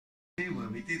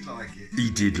He did like it. He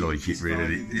did like it,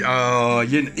 really. Oh,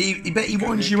 he bet he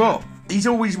winds you up. He's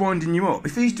always winding you up.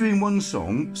 If he's doing one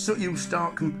song, so he'll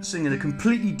start singing a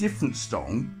completely different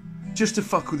song just to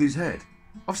fuck with his head.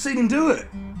 I've seen him do it.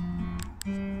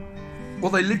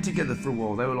 Well, they lived together for a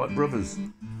while. They were like brothers.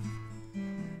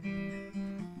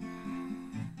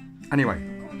 Anyway.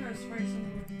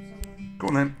 Go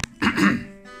on then.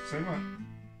 Say what?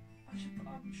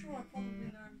 I'm sure I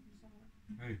probably know him from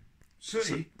somewhere. Who?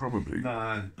 Sooty? Probably.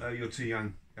 No, you're too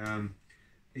young.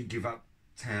 He'd give up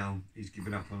town. He's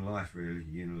given up on life,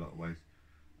 really, in a lot of ways.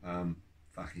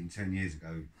 Fucking 10 years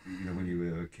ago, you know, when you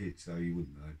were a kid, so you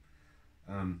wouldn't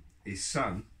know. His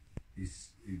son,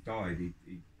 who died, he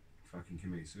fucking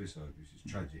committed suicide, which is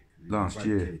tragic. Last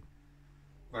year. Kid.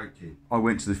 Great kid. I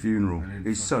went to the funeral.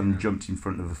 His son jumped in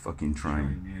front of a fucking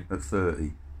train at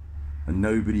 30, and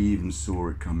nobody even saw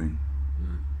it coming.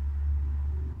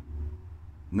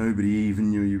 Nobody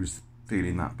even knew he was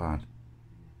feeling that bad.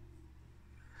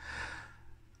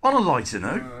 On a lighter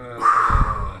note,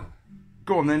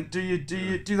 go on then. Do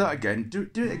that again. Do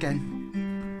it again.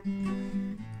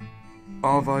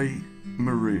 Ave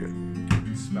Maria.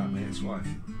 It's about my ex-wife.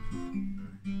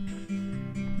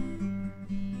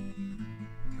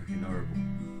 Fucking horrible.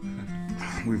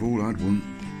 We've all had one.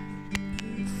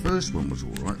 The first one was all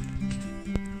right.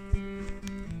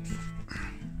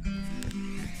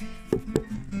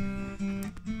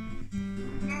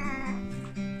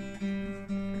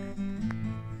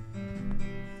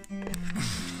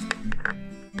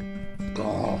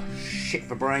 Oh, shit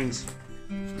for brains.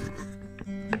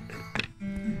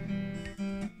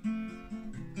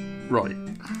 Right.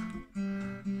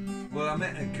 Well, I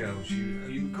met a girl. Are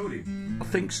you recording? I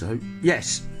think so.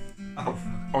 Yes. Oh,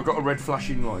 I got a red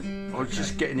flashing light. I was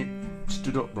just getting it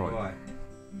stood up right.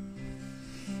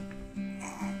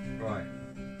 Right.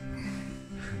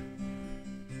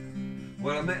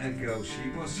 Well, I met a girl. She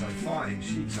was so fine.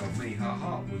 She told me her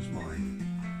heart was mine.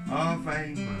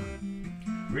 Ave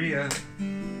Maria.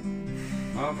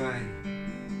 Ave.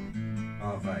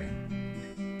 Ave.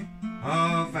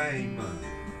 Ave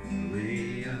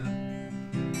Maria.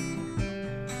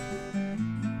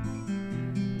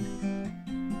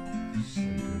 So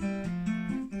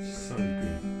good. So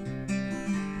good.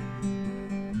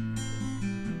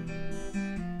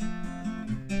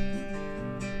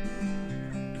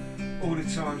 All the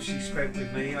time she spent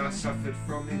with me, I suffered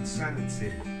from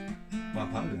insanity.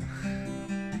 Bipolar.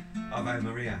 Ave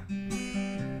Maria.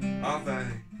 Ave.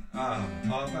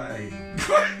 Ave.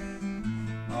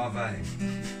 Ave.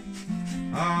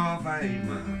 Ave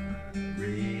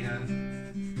Maria.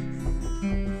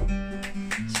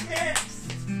 Chips!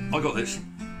 I got this.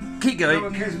 Keep No going.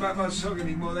 one cares about my song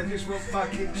anymore, they just want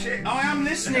fucking chips. I am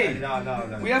listening.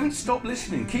 No. We haven't stopped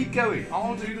listening. Keep going.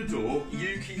 I'll do the door.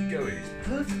 You keep going. It's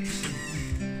perfect.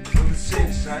 For the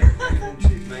sin's sake, they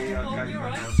wanted me, I gave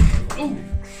my house. Oh,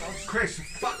 Chris, for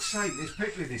fuck's sake, there's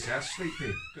people in this house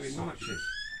sleeping, doing night shifts.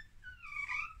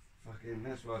 Fucking,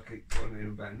 that's why I keep calling in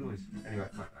about noise. Anyway,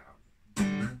 fuck that up.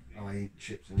 I eat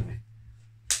chips anyway.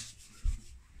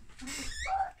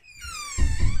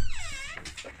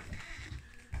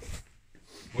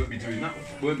 won't be doing that.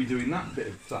 Won't be doing that bit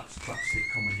of slapstick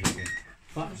comedy again.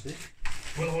 Slapstick?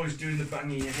 Well, I was doing the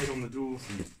banging your head on the door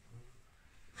thing.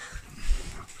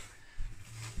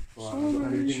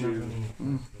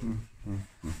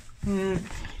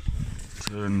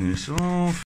 Turn this off.